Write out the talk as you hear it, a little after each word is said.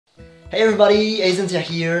Hey everybody, Eisensia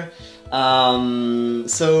here.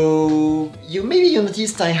 So maybe you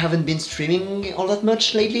noticed I haven't been streaming all that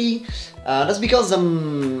much lately. That's because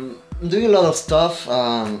I'm doing a lot of stuff.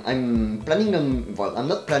 I'm planning on, well, I'm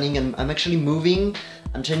not planning, I'm actually moving.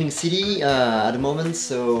 I'm changing city at the moment,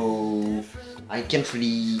 so I can't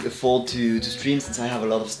really afford to stream since I have a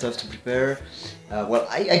lot of stuff to prepare. Well,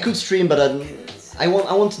 I could stream, but I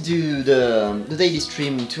want to do the daily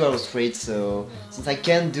stream 2 hours straight, so since I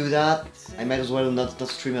can't do that, I might as well not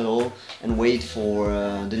stream at all and wait for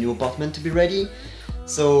the new apartment to be ready.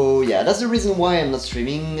 So yeah, that's the reason why I'm not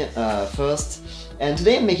streaming first. And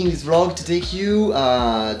today I'm making this vlog to take you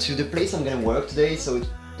to the place I'm gonna work today, so it's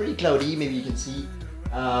pretty cloudy, maybe you can see.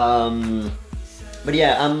 But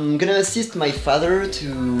yeah, I'm gonna assist my father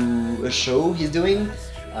to a show he's doing,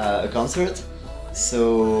 a concert.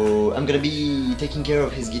 So I'm gonna be taking care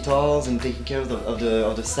of his guitars and taking care of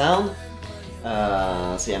the sound.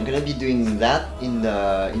 So yeah, I'm gonna be doing that in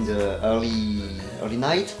the early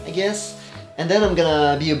night, I guess. And then I'm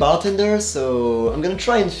gonna be a bartender, so I'm gonna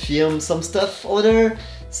try and film some stuff over there.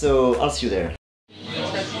 So I'll see you there.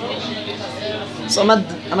 So I'm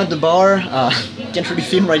at the bar. Can't really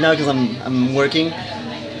film right now because I'm working.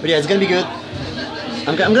 But yeah, it's gonna be good.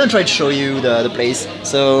 I'm gonna try to show you the place.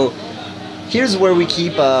 So here's where we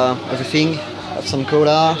keep everything. Have some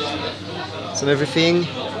cola, some everything,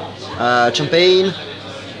 champagne,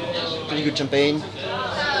 pretty good champagne.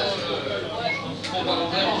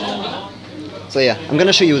 So yeah, I'm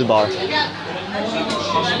gonna show you the bar.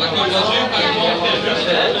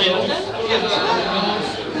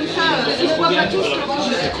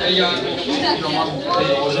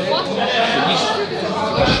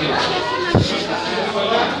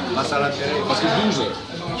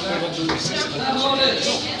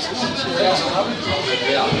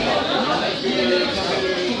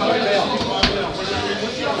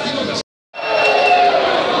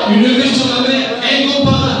 Une vue sur la mer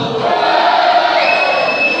incomparable.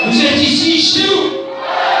 Vous êtes ici chez vous.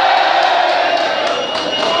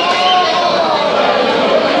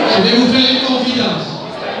 Je vais vous faire une confidence.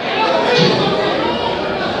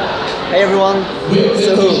 Hey everyone!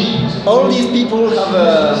 So all these people have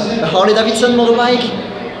a Harley Davidson motorbike.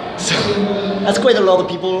 So that's quite a lot of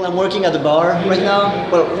people. I'm working at the bar right now.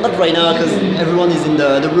 Well, not right now because everyone is in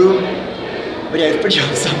the room. But yeah, it's pretty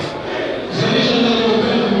awesome.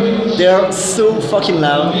 They are so fucking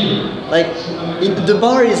loud. Like, the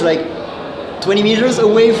bar is like 20 meters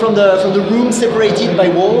away from the room, separated by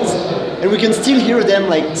walls, and we can still hear them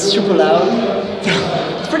like super loud.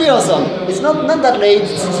 It's pretty awesome. It's not that late.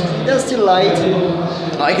 They're still light.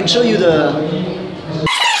 I can show you the.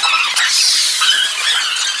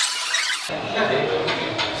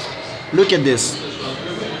 Look at this.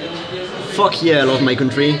 Fuck yeah, I love my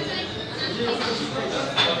country.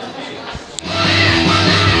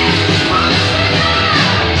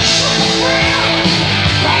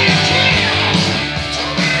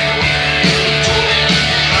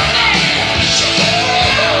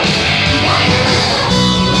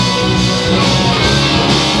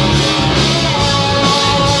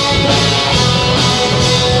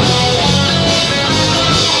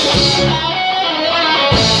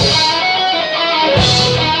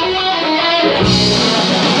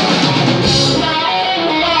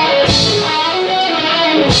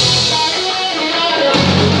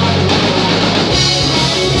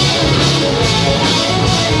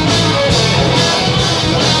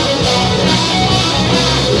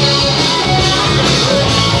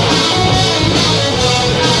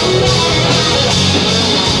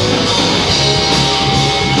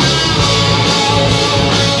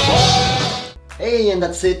 And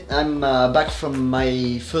that's it. I'm back from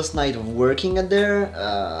my first night of working at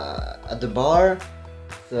the bar.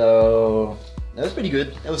 So that was pretty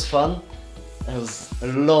good. That was fun. There was a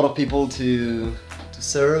lot of people to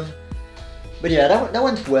serve. But yeah, that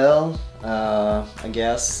went well. I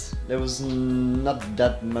guess there was not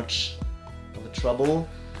that much of a trouble.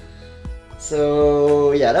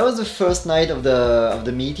 So yeah, that was the first night of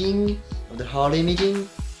the meeting, of the Harley meeting.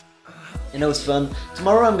 And that was fun.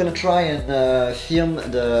 Tomorrow I'm gonna try and film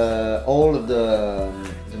all of the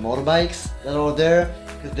motorbikes that are there,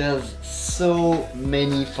 because there's so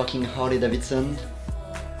many fucking Harley Davidson.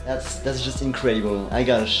 That's just incredible. I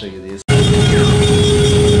gotta show you this.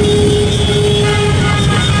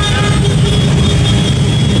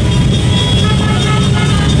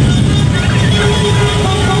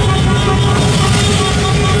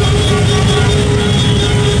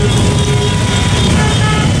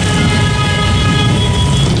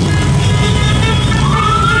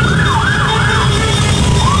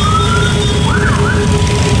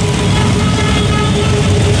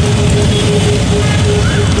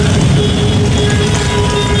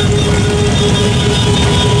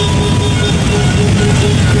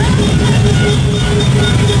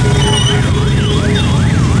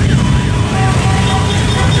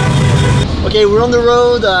 Okay, we're on the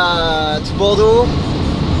road to Bordeaux.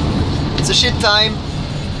 It's a shit time.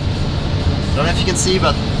 Don't know if you can see,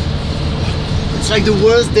 but it's like the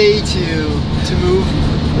worst day to move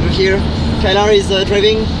over here. Kylar is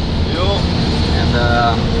driving. Yo. And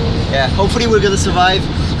yeah, hopefully we're gonna survive.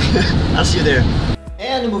 I'll see you there.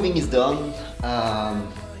 And the moving is done.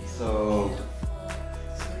 So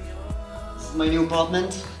this is my new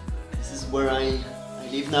apartment. This is where I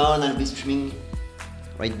live now, and I'll be streaming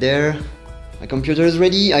right there. My computer is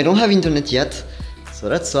ready. I don't have internet yet, so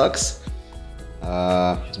that sucks.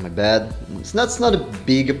 Here's my bed. It's not a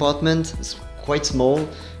big apartment. It's quite small,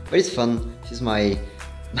 but it's fun. This is my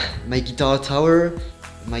guitar tower,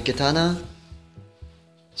 my katana.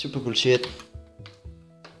 Super cool shit.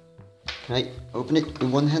 Can I open it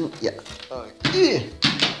in one hand? Yeah.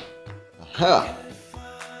 Aha.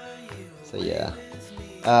 So yeah.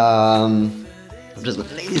 I'm just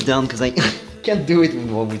gonna lay this down because I can't do it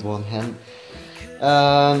with one hand.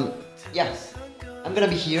 Yeah. I'm gonna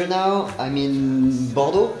be here now. I'm in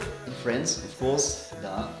Bordeaux, in France, of course.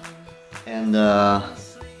 Duh. And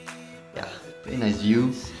yeah, very nice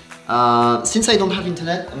view. Since I don't have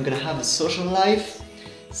internet, I'm gonna have a social life.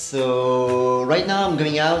 So right now I'm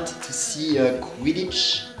going out to see a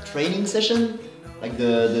Quidditch training session, like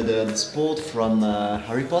the sport from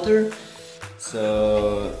Harry Potter.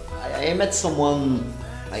 So I met someone,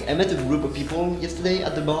 I met a group of people yesterday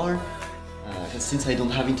at the bar. Because since I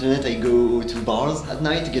don't have internet, I go to bars at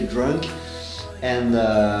night to get drunk. And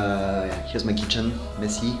yeah, here's my kitchen,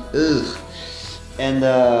 messy. Ugh. And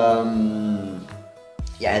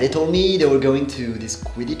yeah, they told me they were going to this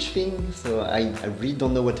Quidditch thing, so I really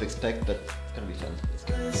don't know what to expect, but it's gonna be fun. Let's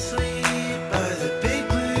go.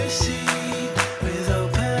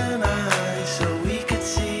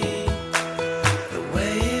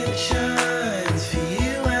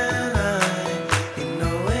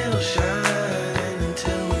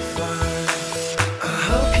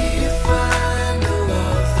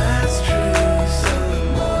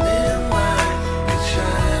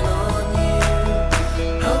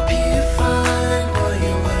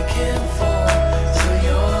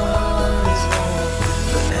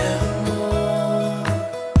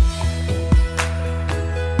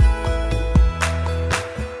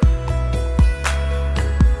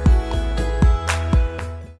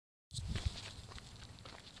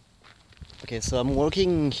 Okay, so I'm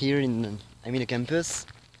working here I'm in a campus.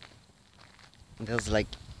 And there's like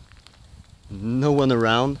no one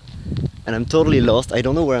around, and I'm totally lost. I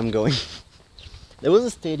don't know where I'm going. There was a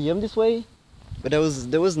stadium this way, but there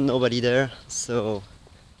was nobody there. So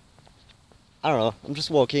I don't know. I'm just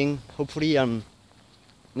walking. Hopefully I'm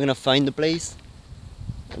gonna find the place.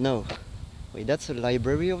 No, wait, that's a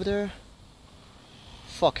library over there.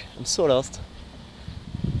 Fuck, I'm so lost.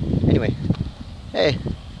 Anyway, hey.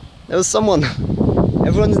 There was someone.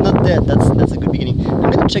 Everyone's not dead. That's a good beginning. I'm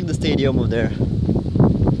gonna check the stadium over there.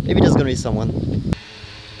 Maybe there's gonna be someone.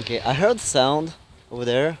 Okay, I heard sound over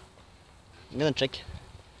there. I'm gonna check.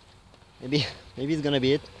 Maybe it's gonna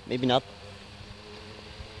be it. Maybe not.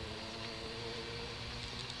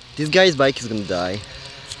 This guy's bike is gonna die.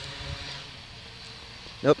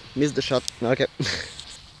 Nope, missed the shot. Okay. I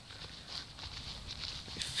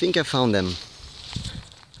think I found them.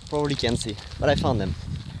 Probably can't see, but I found them.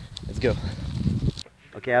 Let's go.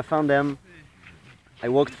 Okay, I found them. I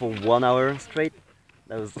walked for 1 hour straight.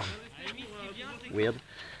 That was weird.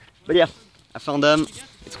 But yeah, I found them.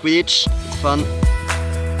 It's Quidditch. It's fun.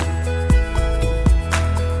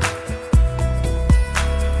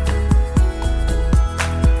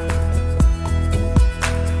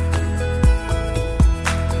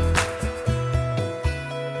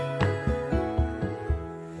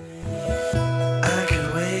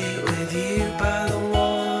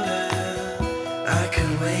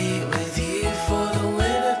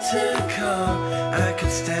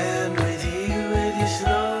 Stand with you with your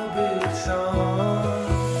snow boots on.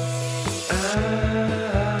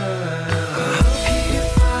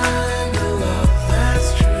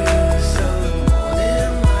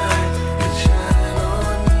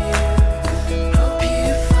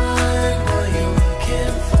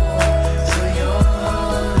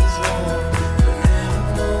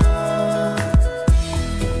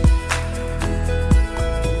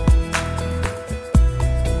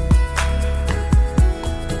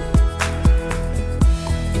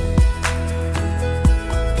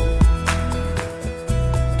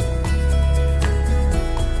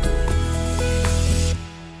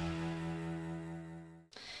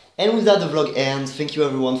 And with that the vlog ends. Thank you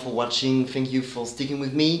everyone for watching, thank you for sticking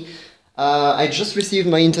with me. I just received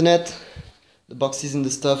my internet, the boxes and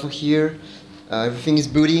the stuff are here, everything is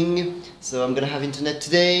booting, so I'm gonna have internet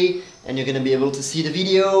today, and you're gonna be able to see the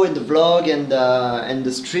video and the vlog, and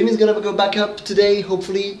the stream is gonna go back up today,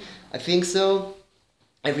 hopefully. I think so.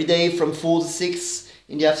 Every day from 4 to 6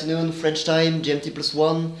 in the afternoon, French time, GMT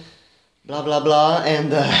 +1, blah blah blah,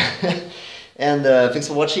 and and thanks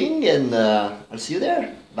for watching, and I'll see you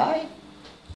there. Bye.